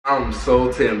I'm so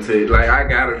tempted. Like, I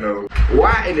gotta know.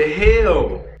 Why in the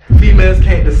hell females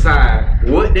can't decide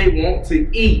what they want to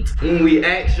eat when we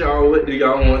ask y'all what do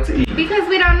y'all want to eat? Because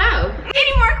we don't know.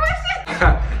 Any more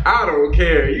questions? I don't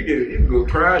care. You can go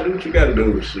cry, do what you gotta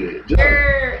do with shit. Just...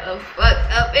 You're a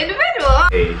fucked up individual.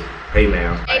 Hey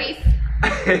now. Ladies.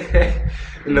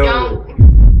 No.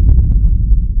 Don't.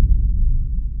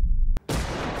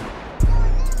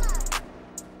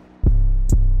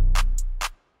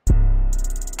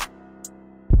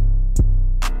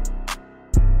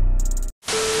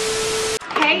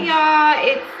 Hey y'all,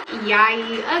 it's Yai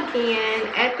again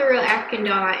at The Real African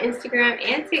Doll on Instagram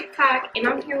and TikTok, and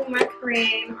I'm here with my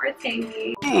friend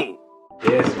Artavius.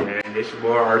 Yes, man, it's your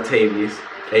boy Artavius,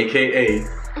 aka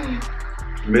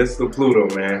Mr. Pluto,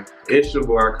 man. It's your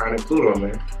boy Iconic Pluto,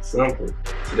 man. Simple.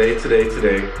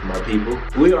 Today, my people,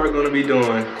 we are going to be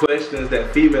doing questions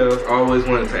that females always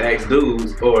wanted to ask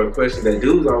dudes, or questions that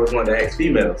dudes always wanted to ask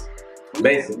females,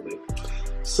 basically.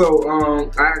 So,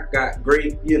 I got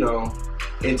great,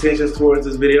 intentions towards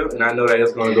this video, and I know that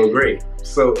it's gonna go great.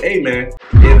 So, hey man.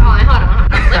 Hold on.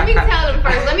 Let me tell them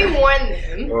first. Let me warn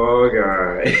them. Oh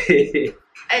god.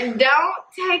 And don't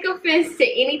take offense to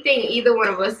anything either one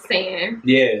of us saying.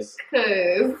 Yes.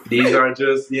 Cause these are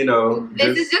just,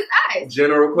 this is just us.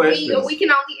 General questions. We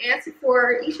can only answer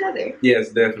for each other. Yes,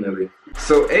 definitely.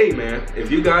 So, hey man,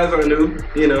 if you guys are new,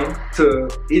 to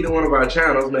either one of our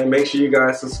channels, man, make sure you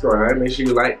guys subscribe, make sure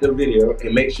you like the video,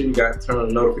 and make sure you guys turn on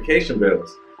the notification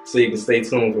bells so you can stay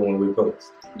tuned for when we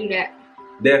post. Do that.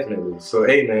 Definitely. So,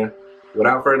 hey man,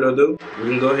 without further ado, we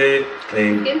can go ahead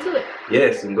and get into it.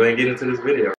 Yes, and go ahead and get into this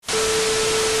video.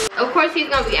 Of course, he's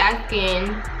gonna be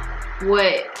asking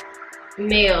what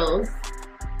males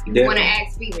want to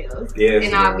ask females. Yes,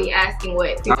 and I'll be asking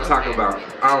what I'm talking about.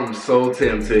 I'm so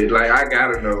tempted. Like, I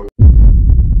gotta know.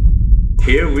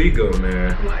 Here we go,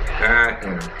 man. Oh my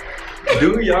god.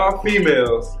 Do y'all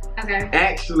females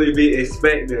actually be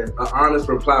expecting an honest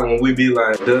reply when we be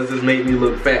like, does this make me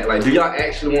look fat? Like, do y'all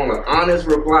actually want an honest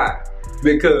reply?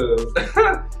 Because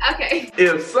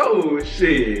if so,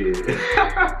 shit.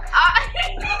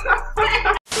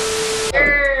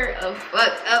 You're a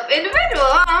fucked up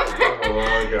individual, huh? Oh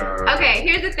my god. Okay,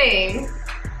 here's the thing.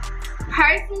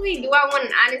 Personally, do I want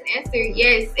an honest answer?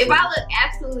 Yes. If I look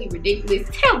absolutely ridiculous,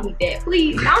 tell me that,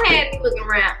 please. Don't have me walking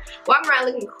around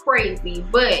looking crazy,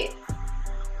 but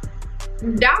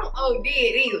don't OD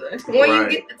it either. When you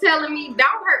get to telling me,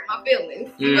 don't hurt my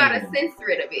feelings. You gotta censor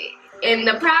it a bit. And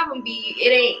the problem be,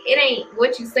 it ain't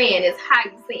what you saying, it's how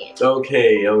you saying.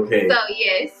 Okay. So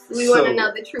yes, we want to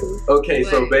know the truth. Okay,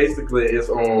 so basically it's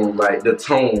on like the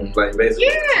tone, like basically.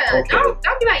 Yeah, don't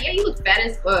be like, yeah, you look fat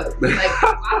as fuck. Like,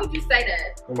 why would you say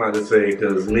that? I'm about to say,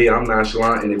 cause me, I'm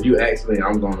nonchalant, and if you ask me,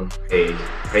 I'm gonna, hey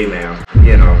now,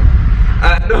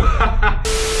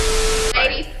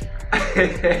 Ladies.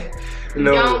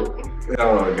 No. Don't.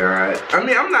 Oh god. I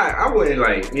mean, I wouldn't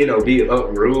like, be up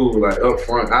rude, like up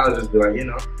front. I'll just be like, It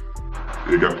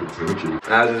got potential.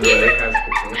 I'll just be like, it has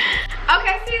potential.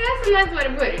 Okay, see, that's a nice way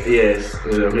to put it. Yes,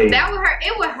 that would hurt.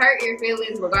 It would hurt your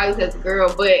feelings regardless as a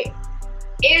girl, but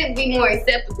it'd be more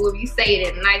acceptable if you say it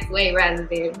in a nice way rather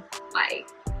than like,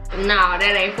 no,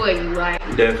 that ain't for you. Like,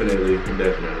 definitely.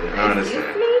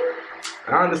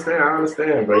 I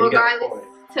understand, bro. Regardless,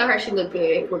 tell her she look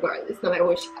good, regardless, no matter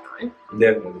what she's going.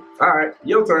 Definitely. All right,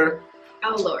 your turn.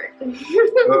 Oh Lord.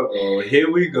 Uh-oh, here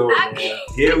we go. Okay.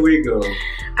 Here we go. All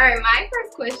right, my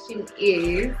first question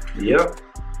is. Yep.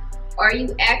 Are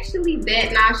you actually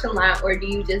that nonchalant, or do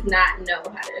you just not know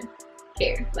how to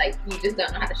care? Like, you just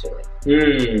don't know how to show it?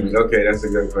 Okay, that's a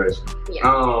good question.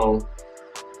 Yeah.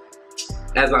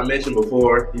 As I mentioned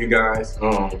before, you guys,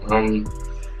 I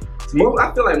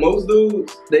feel like most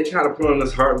dudes, they try to put on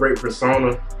this heartbreak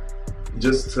persona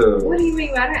just to. What do you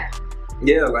mean by that?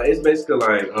 Yeah, like it's basically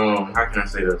like, how can I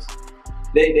say this?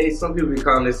 Some people be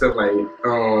calling themselves like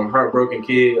heartbroken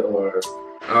kid or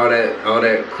all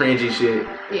that cringy shit.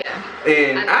 Yeah.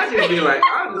 And I just be like,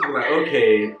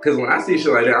 okay, because when I see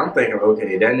shit like that, I'm thinking,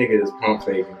 okay, that nigga is pump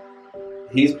faking.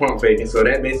 He's pump faking, so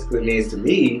that basically means to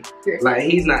me, like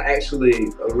he's not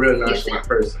actually a real nonchalant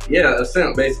person. Yeah, a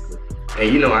simp basically.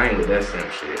 And I ain't with that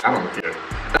simp shit. I don't care.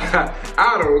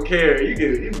 I don't care. You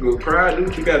can go cry, do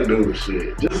what you gotta do with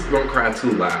shit. Just don't cry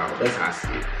too loud. That's how I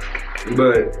see it.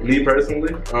 But me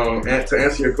personally, to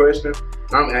answer your question,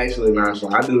 I'm actually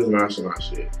nonchalant. I do this nonchalant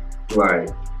shit. Like,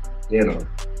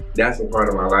 that's a part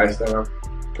of my lifestyle.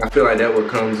 I feel like that what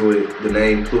comes with the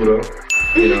name Pluto.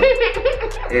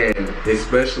 And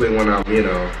especially when I'm,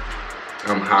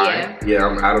 I'm high. Yeah,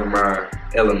 I'm out of my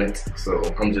element. So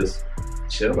I'm just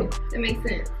chilling. That makes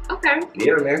sense. Okay.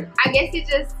 Yeah, man. I guess it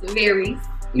just varies.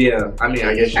 Yeah, I mean,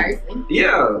 I guess you, person.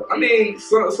 yeah, I mean,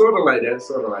 sort of like that,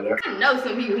 sort of like that. I know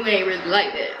some people who ain't really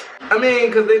like that. I mean,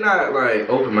 because they're not, like,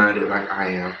 open-minded like I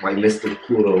am, like Mr.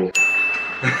 Pluto.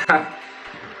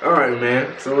 Alright,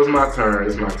 man, so it's my turn,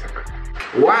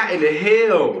 Why in the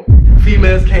hell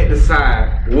females can't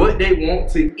decide what they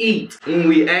want to eat when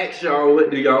we ask y'all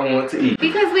what do y'all want to eat?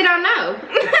 Because we don't know.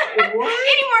 What? Any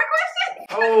more questions?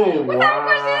 Oh, what type of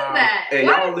question is that? And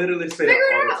y'all literally say that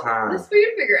all the time. Let's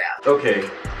figure it out. Okay.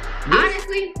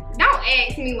 Honestly, don't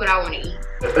ask me what I want to eat.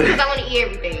 Because I want to eat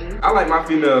everything. I like my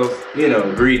females, you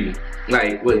know, greedy.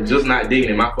 Like, with just not digging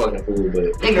in my fucking food, but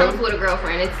it comes with a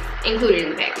girlfriend. It's included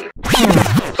in the package.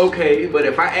 Okay, but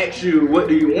if I ask you what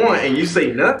do you want and you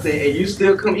say nothing and you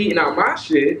still come eating out my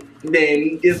shit,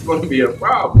 then it's gonna be a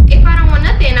problem. If I don't want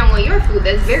nothing and I want your food,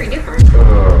 that's very different.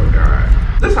 Oh God.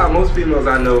 That's how most females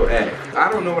I know act.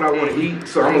 I don't know what I want to eat,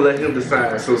 so I'm gonna let him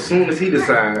decide. So as soon as he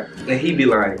decides, then he be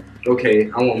like, okay,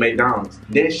 I want McDonald's.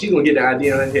 Then she gonna get the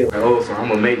idea in her head, like, oh, so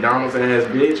I'm a McDonald's ass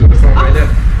bitch or something like that.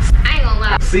 I ain't gonna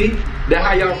lie. See? That's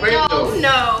how y'all think though.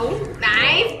 No. Nah,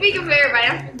 I ain't speaking for everybody.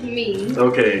 I'm speaking for me.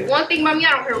 Okay. One thing about me, I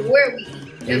don't care where we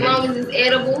eat. As long as it's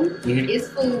edible, it's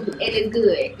food, and it's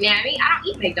good. Now, I mean, I don't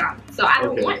eat McDonald's, so I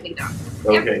don't want McDonald's.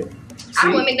 Okay. I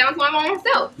want McDonald's when I'm on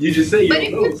myself. You just say you but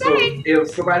don't know. So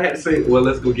if somebody had to say, well,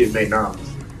 let's go get McDonald's.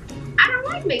 I don't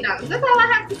like McDonald's. That's all I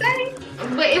have to say.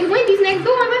 But if Wendy's next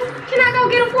door, can I go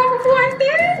get a 4 for $4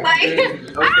 instead? Like, I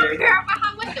don't care about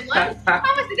how much the money,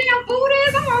 how much the damn food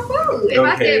is. I want food. If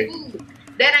I said food,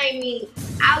 that ain't me.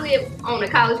 I live on a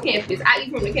college campus. I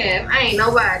eat from the caf. I ain't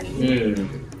nobody.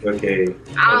 Okay.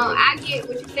 I get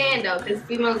what you're saying though, because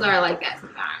females are like that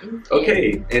sometimes.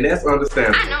 Okay, and that's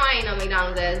understandable. I know I ain't no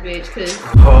McDonald's ass bitch, cause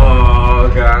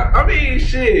oh God, I mean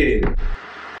shit.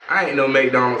 I ain't no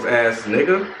McDonald's ass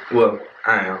nigga. Well,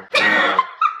 I am.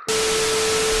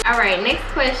 All right, next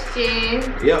question.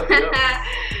 Yep.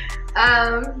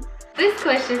 This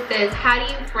question says, how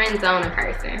do you friend zone a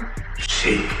person?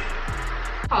 Shit.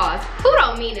 Pause.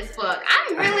 Pluto mean as fuck.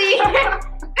 I'm really.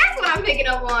 That's what I'm picking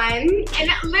up on. And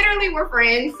literally we're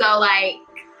friends, so like,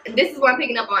 this is what I'm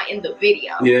picking up on in the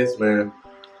video. Yes, man.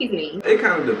 He's mean. It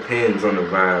kind of depends on the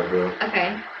vibe, bro.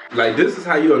 Okay. Like, this is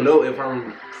how you'll know if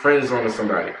I'm friend zoning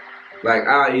somebody. Like,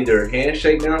 I'll either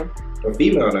handshake them, a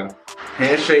female now,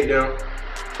 handshake them,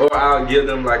 or I'll give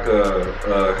them like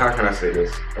a how can I say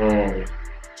this?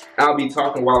 I'll be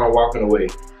talking while I'm walking away.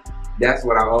 That's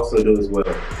what I also do as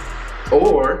well.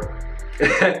 Or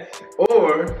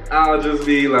I'll just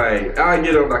be like, I'll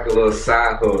get them like a little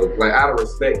side hug, like out of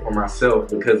respect for myself,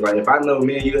 because like if I know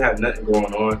me and you have nothing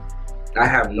going on, I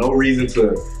have no reason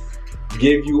to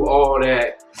give you all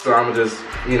that, so I'm just,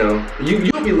 you know,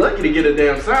 you'll be lucky to get a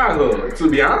damn side hug, to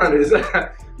be honest.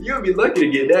 You'll be lucky to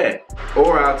get that.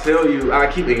 Or I'll tell you, I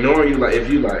keep ignoring you, like if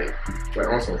you like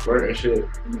on some flirt and shit,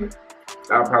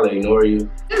 I'll probably ignore you.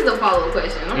 This is a follow-up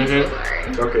question. I'm so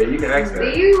sorry. Okay, you can ask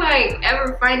that. Do you like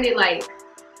ever find it like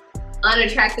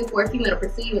unattractive for a female to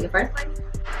pursue you in the first place?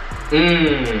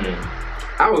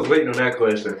 I was waiting on that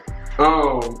question.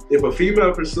 If a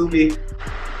female pursue me,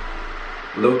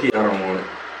 low-key, I don't want it.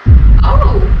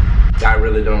 Oh. I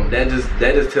really don't. That just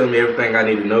tells me everything I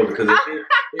need to know, because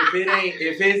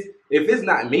if it's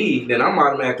not me, then I'm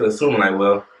automatically assuming like,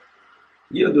 well,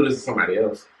 you'll do this to somebody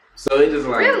else. So it's just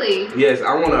like, really? Yes,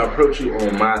 I want to approach you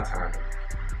on my time,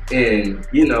 and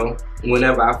you know,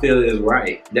 whenever I feel is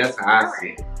right. That's how I see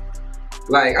it.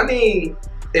 Like, I mean,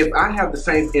 if I have the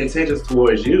same intentions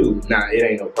towards you, nah, it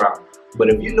ain't no problem. But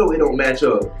if you know it don't match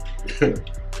up, I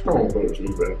don't approach you,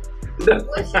 bro. Well,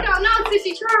 she don't know till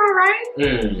she try, right?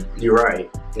 You're right.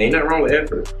 Ain't nothing wrong with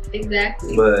effort.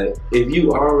 Exactly. But if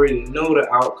you already know the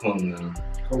outcome now,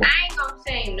 come on. I ain't gonna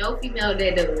shame no female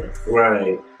that does.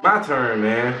 Right. My turn,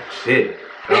 man. Shit.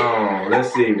 Oh,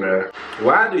 let's see, bro.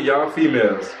 Why do y'all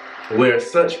females wear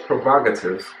such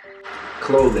provocative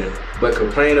clothing but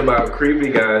complain about creepy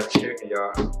guys checking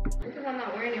y'all? Because I'm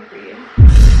not wearing it for you.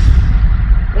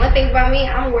 One thing about me,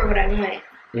 I'm gonna wear what I want.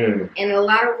 And a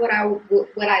lot of what I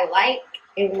like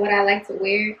and what I like to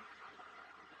wear,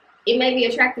 it may be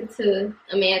attractive to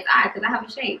a man's eye because I have a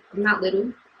shape. I'm not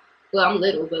little. Well, I'm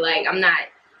little, but like I'm not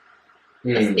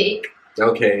a stick.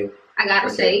 Okay. I got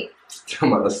a shape. I'm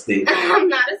not a stick. I'm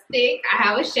not a stick. I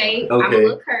have a shape. Okay. I'm a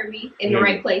little curvy in the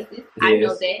right places. Yes. I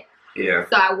know that. Yeah.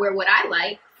 So I wear what I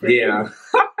like. Yeah.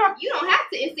 You don't have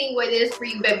to insinuate this for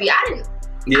you, baby. I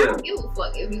don't give a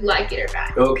fuck if you like it or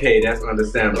not. Okay, that's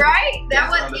understandable. Right?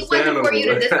 It wasn't for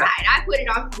you to decide. I put it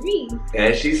on for me.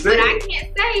 As she said. But I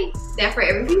can't say that for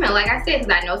every female, like I said,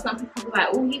 because I know some people are like,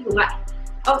 oh, he would like.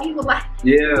 Oh, he would like.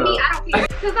 Yeah. Me, I don't care.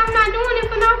 Because I'm not doing it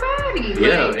for nobody.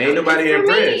 Yeah, like, ain't nobody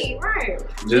impressed. Me, right.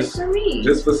 Just for me.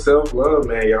 Just for self-love,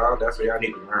 man, y'all. That's what y'all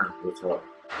need to learn. We'll talk.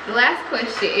 The last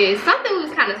question is something we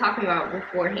was kind of talking about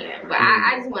beforehand, but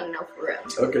I just want to know for real.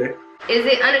 Okay. Is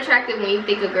it unattractive when you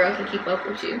think a girl can keep up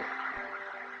with you?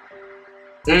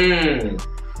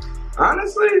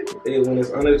 Honestly, when is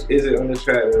it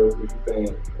unattractive if you think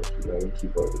she can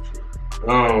keep up with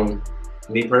you?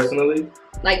 Me personally,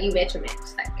 like you met your match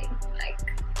type thing, like.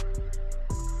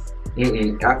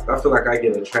 I feel like I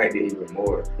get attracted even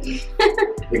more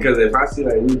because if I see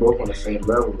like we both on the same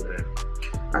level, then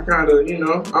I kind of, you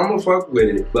know, I'm gonna fuck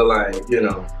with it. But like, you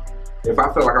know, if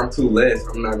I feel like I'm too less,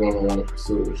 I'm not gonna want to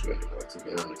pursue it with you anymore. To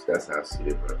be honest, that's how I see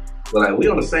it. But like, we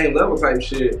on the same level type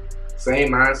shit. Same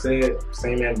mindset,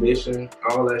 same ambition,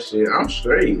 all that shit. I'm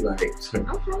straight, like, okay.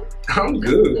 I'm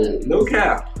good. No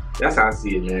cap. That's how I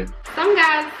see it, man. Some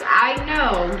guys I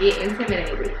know get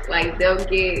intimidated. Like, they'll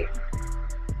get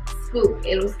spooked.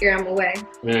 It'll scare them away.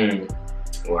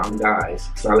 Well, I'm guys,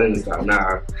 so let me stop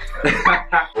now.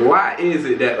 Why is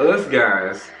it that us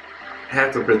guys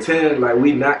have to pretend like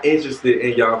we not interested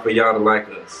in y'all for y'all to like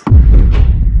us?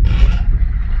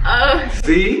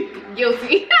 See?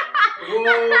 Guilty. Whoa,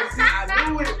 see, I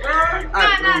knew it, bro.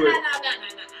 No.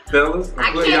 Fellas,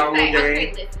 I'm putting y'all on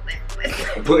game.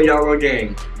 I'm putting y'all on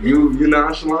game. You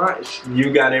nonchalant,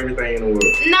 you got everything in the world.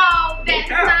 No, that's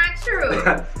not true.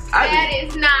 That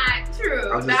is not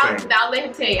true. I'm just saying. I'll let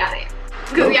him tell y'all that.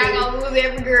 Because y'all gonna lose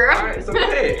every girl. Alright, so go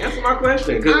ahead, answer my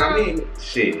question. Because I mean,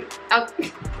 shit.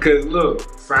 Okay. Because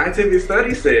look, scientific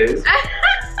study says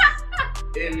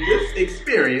in this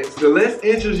experience, the less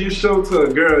interest you show to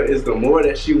a girl is the more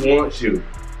that she wants you.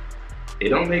 It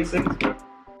don't make sense.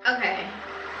 Okay,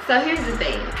 so here's the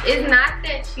thing. It's not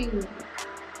that you...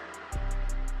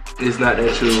 It's not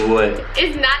that you what?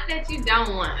 It's not that you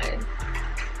don't want us.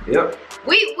 Yep.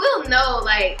 We will know,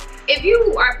 like, if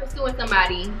you are pursuing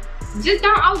somebody, just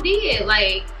don't OD it.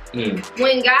 Like,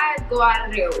 when guys go out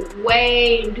of their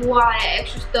way and do all that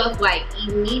extra stuff, like,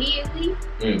 immediately,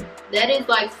 that is,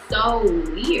 like, so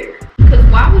weird. Because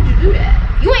why would you do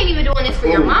that? You ain't even doing this for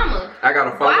your mama. I got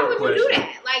a follow-up question. Why would you do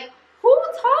that? Like, who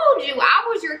told you I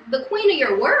was the queen of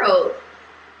your world?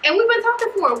 And we've been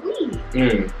talking for a week.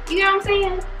 You know what I'm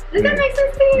saying? Does that make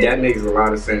sense to you? That makes a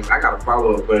lot of sense. I got a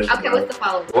follow-up question. Okay, what's the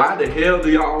follow-up? Why the hell do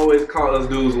y'all always call us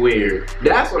dudes weird?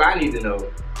 That's what I need to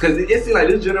know. Because it seems like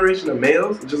this generation of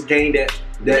males just gained that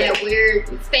weird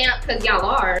stamp because y'all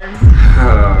are.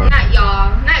 Not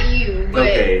y'all, not you, but...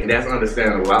 Okay, that's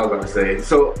understandable. I was about to say.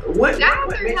 So, what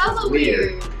Guys are hella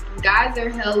weird. Guys are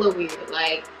hella weird.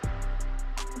 Like,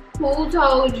 who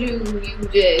told you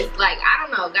just... Like, I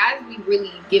don't know. Guys be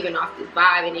really giving off this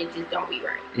vibe and it just don't be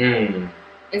right.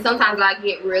 And sometimes I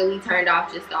get really turned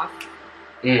off just off.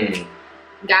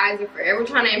 Guys are forever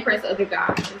trying to impress other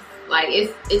guys. Like,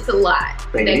 it's a lot.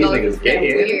 That goes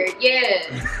weird.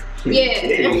 Yeah.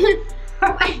 Yeah.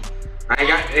 I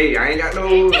ain't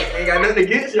got nothing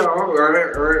against y'all.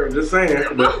 Alright, I'm just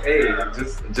saying. But hey,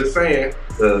 just saying.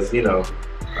 Cause you know,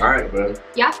 alright, bro.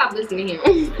 Y'all stop listening to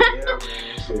him.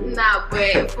 Yeah, man, nah,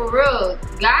 but for real,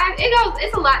 guys,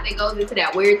 it's a lot that goes into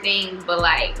that weird thing, but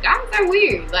like, guys are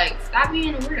weird. Like, stop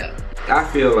being a weirdo. I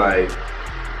feel like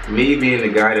me being the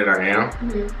guy that I am,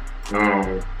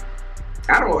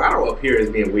 I don't appear as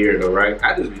being weird though, right?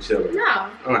 I just be chilling. No.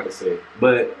 I'm not to say.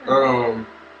 But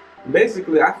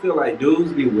basically I feel like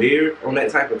dudes be weird on that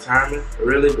type of timing,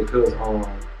 really, because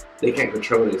they can't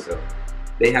control themselves.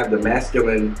 They have the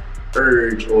masculine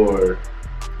urge or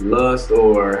lust,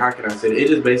 or how can I say it? It's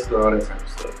just basically all that type of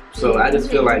stuff. So I just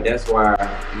feel like that's why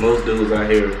most dudes out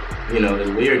here, you know, is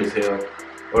weird as hell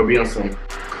or be on some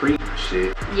creep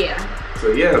shit. Yeah.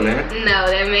 So yeah, man. No,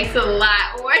 that makes a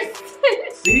lot worse.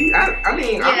 See, I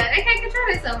mean, yeah, they can't control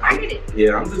themselves. I get it.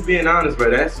 Yeah, I'm just being honest,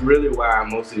 but that's really why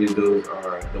most of these dudes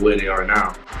are the way they are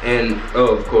now. And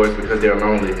of course, because they're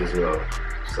lonely as well.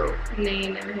 So. They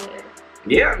ain't never had.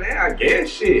 Yeah, man, I guess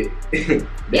shit.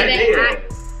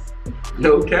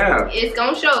 No cap. It's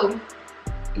gonna show.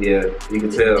 Yeah, you can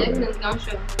tell. It's definitely gonna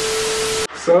show.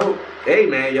 So, hey,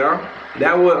 man, y'all.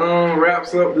 That what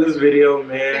wraps up this video,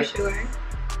 man. For sure.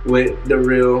 With the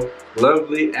real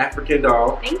lovely African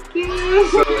doll. Thank you.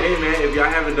 So, hey, man, if y'all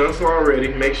haven't done so already,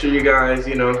 make sure you guys,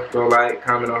 you know, go like,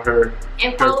 comment on her.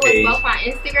 And follow us both on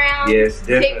Instagram. Yes,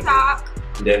 definitely.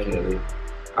 TikTok. Definitely.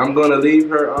 I'm gonna leave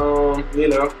her, you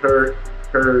know, her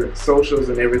socials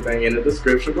and everything in the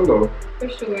description below. For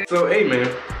sure. So, hey, man,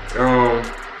 I'm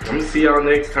gonna see y'all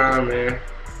next time, man.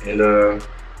 And,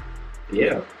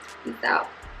 yeah.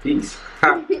 Peace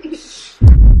out. Peace.